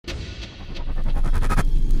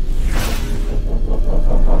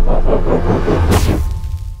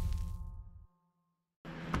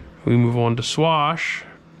We move on to swash.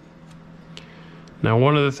 Now,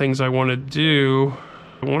 one of the things I want to do,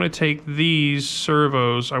 I want to take these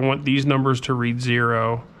servos, I want these numbers to read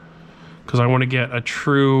 0 because I want to get a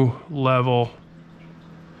true level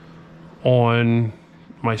on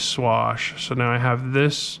my swash. So now I have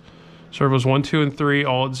this servos 1, 2, and 3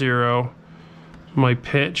 all at 0. My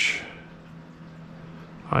pitch,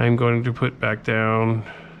 I am going to put back down.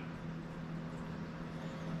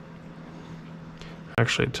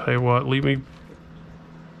 Actually, I tell you what, leave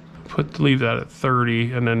that at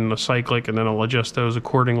 30, and then the cyclic, and then I'll adjust those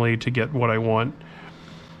accordingly to get what I want.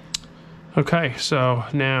 Okay, so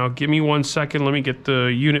now give me 1 second. Let me get the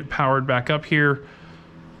unit powered back up here,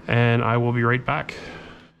 and I will be right back.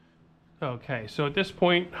 Okay, so at this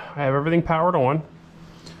point, I have everything powered on.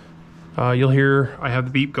 You'll hear I have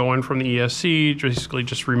the beep going from the ESC, basically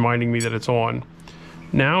just reminding me that it's on.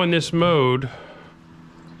 Now in this mode,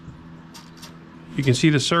 you can see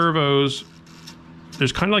the servos.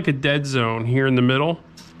 There's kind of like a dead zone here in the middle,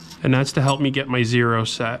 and that's to help me get my 0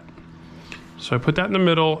 set. So I put that in the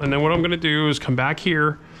middle, and then what I'm gonna do is come back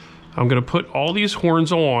here. I'm gonna put all these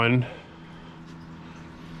horns on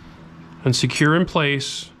and secure in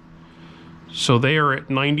place so they are at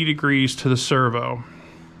 90 degrees to the servo.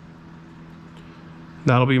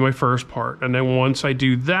 That'll be my first part. And then once I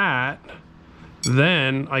do that,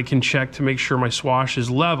 then I can check to make sure my swash is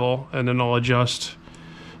level, and then I'll adjust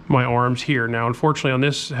my arms here. Now, unfortunately on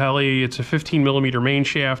this heli, it's a 15mm main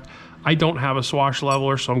shaft. I don't have a swash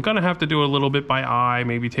leveler, so I'm gonna have to do a little bit by eye,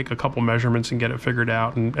 maybe take a couple measurements and get it figured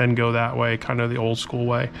out and go that way, kind of the old school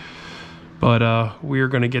way. But we're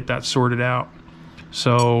gonna get that sorted out.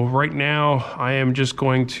 So right now, I am just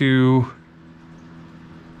going to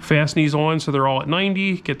fasten these on so they're all at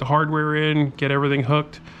 90, get the hardware in, get everything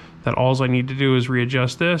hooked. That all I need to do is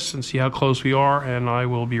readjust this and see how close we are, and I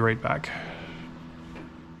will be right back.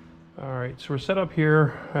 All right, so we're set up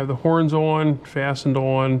here. I have the horns on, fastened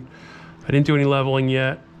on. I didn't do any leveling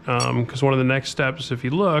yet, because one of the next steps, if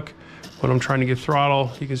you look, when I'm trying to give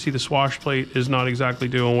throttle, you can see the swash plate is not exactly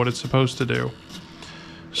doing what it's supposed to do.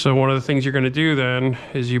 So one of the things you're gonna do then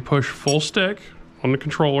is you push full stick on the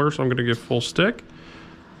controller, so I'm gonna give full stick.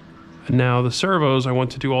 And now the servos, I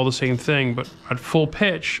want to do all the same thing, but at full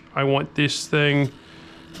pitch, I want this thing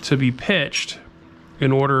to be pitched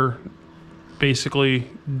in order basically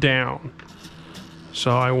down.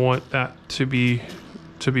 So I want that to be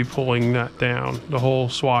pulling that down. The whole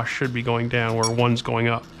swash should be going down where one's going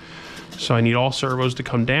up. So I need all servos to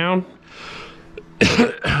come down.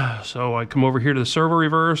 So I come over here to the servo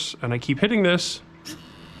reverse and I keep hitting this.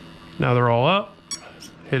 Now they're all up.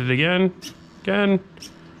 Hit it again.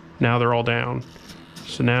 Now they're all down.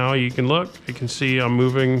 So now you can look, you can see I'm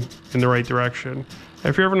moving in the right direction.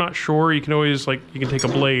 If you're ever not sure, you can always, you can take a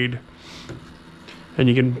blade and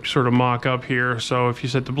you can sort of mock up here. So if you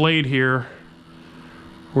set the blade here,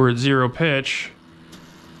 we're at 0 pitch,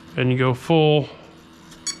 and you go full,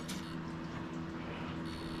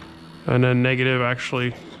 and then negative.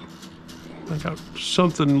 Actually, I got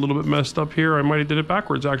something a little bit messed up here. I might have did it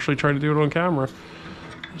backwards, actually, trying to do it on camera.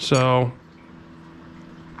 So,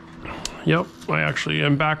 yep, I actually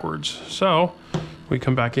am backwards. So we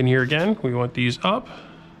come back in here again. We want these up.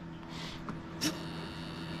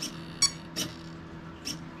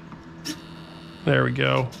 There we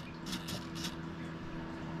go.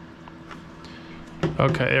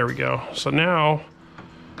 Okay, there we go. So now,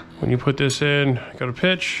 when you put this in, go to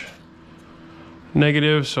pitch,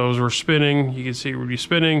 negative, so as we're spinning, you can see it would be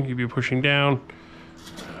spinning, you'd be pushing down.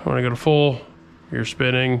 When I go to full, you're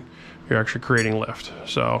spinning, you're actually creating lift.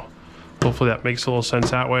 So hopefully that makes a little sense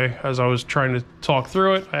that way. As I was trying to talk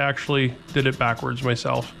through it, I actually did it backwards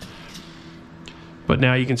myself. But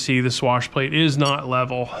now you can see the swash plate is not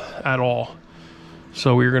level at all.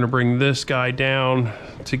 So we're gonna bring this guy down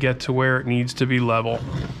to get to where it needs to be level.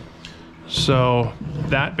 So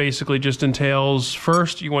that basically just entails,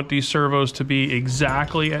 first you want these servos to be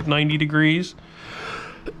exactly at 90 degrees.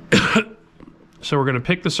 So we're gonna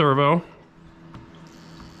pick the servo.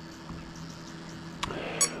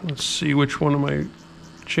 Let's see, which one am I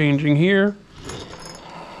changing here?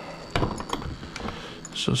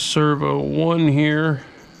 So servo 1 here.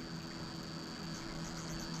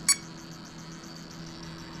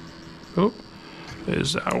 Oh,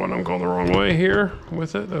 is that one? I'm going the wrong way here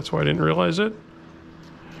with it. That's why I didn't realize it.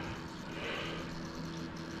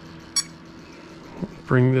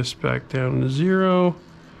 Bring this back down to 0.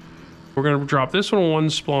 We're going to drop this one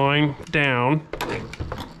spline down.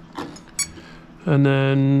 And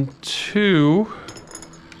then 2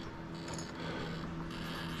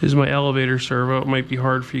 is my elevator servo. It might be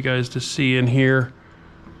hard for you guys to see in here.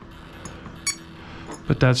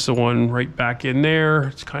 But that's the one right back in there.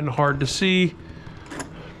 It's kind of hard to see.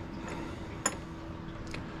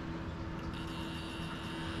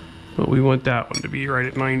 But we want that one to be right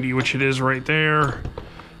at 90, which it is right there.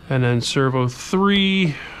 And then servo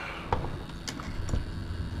 3,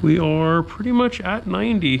 we are pretty much at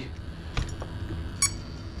 90.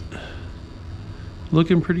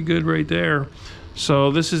 Looking pretty good right there.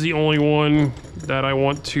 So this is the only one that I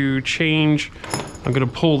want to change. I'm gonna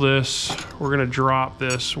pull this. We're gonna drop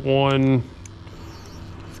this one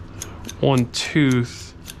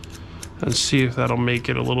tooth and see if that'll make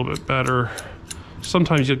it a little bit better.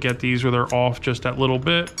 Sometimes you'll get these where they're off just that little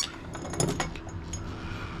bit.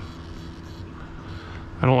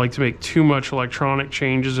 I don't like to make too much electronic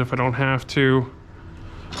changes if I don't have to.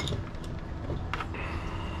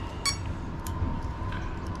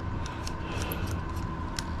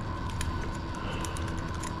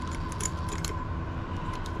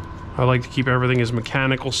 I like to keep everything as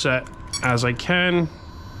mechanical set as I can.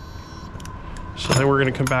 So then we're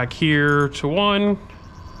gonna come back here to 1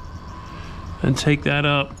 and take that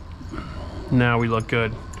up. Now we look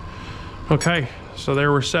good. Okay, so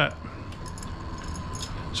there we're set.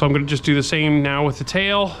 So I'm gonna just do the same now with the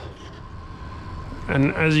tail.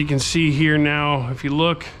 And as you can see here now, if you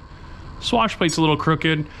look, swatch plate's a little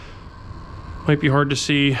crooked. Might be hard to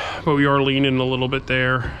see, but we are leaning a little bit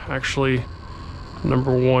there. Actually,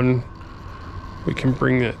 number 1, we can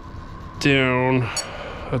bring it down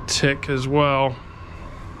a tick as well.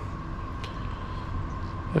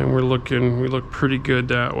 And we look pretty good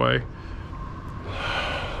that way.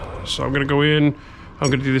 So I'm gonna go in, I'm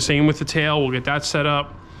gonna do the same with the tail. We'll get that set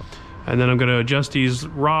up. And then I'm gonna adjust these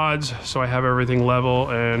rods so I have everything level,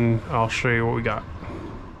 and I'll show you what we got.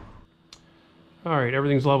 All right,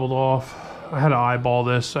 everything's leveled off. I had to eyeball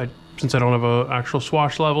this since I don't have an actual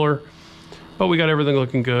swash leveler, but we got everything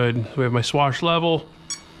looking good. We have my swash level.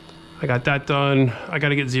 I got that done. I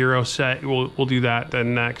gotta get 0 set. We'll do that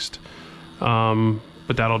then next.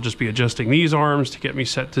 But that'll just be adjusting these arms to get me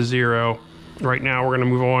set to 0. Right now we're gonna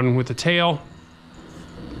move on with the tail.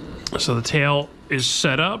 So the tail is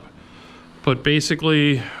set up, but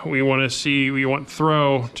basically we want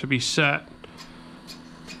throw to be set.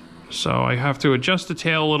 So I have to adjust the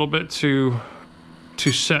tail a little bit to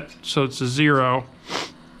set so it's a 0.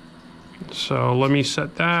 So let me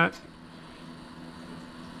set that.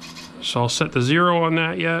 So I'll set the 0 on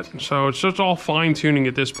that yet. So it's just all fine tuning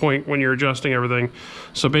at this point when you're adjusting everything.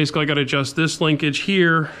 So basically I got to adjust this linkage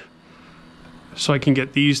here so I can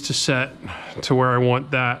get these to set to where I want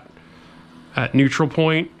that at neutral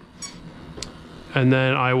point. And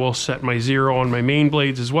then I will set my 0 on my main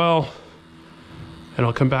blades as well. And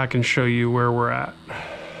I'll come back and show you where we're at.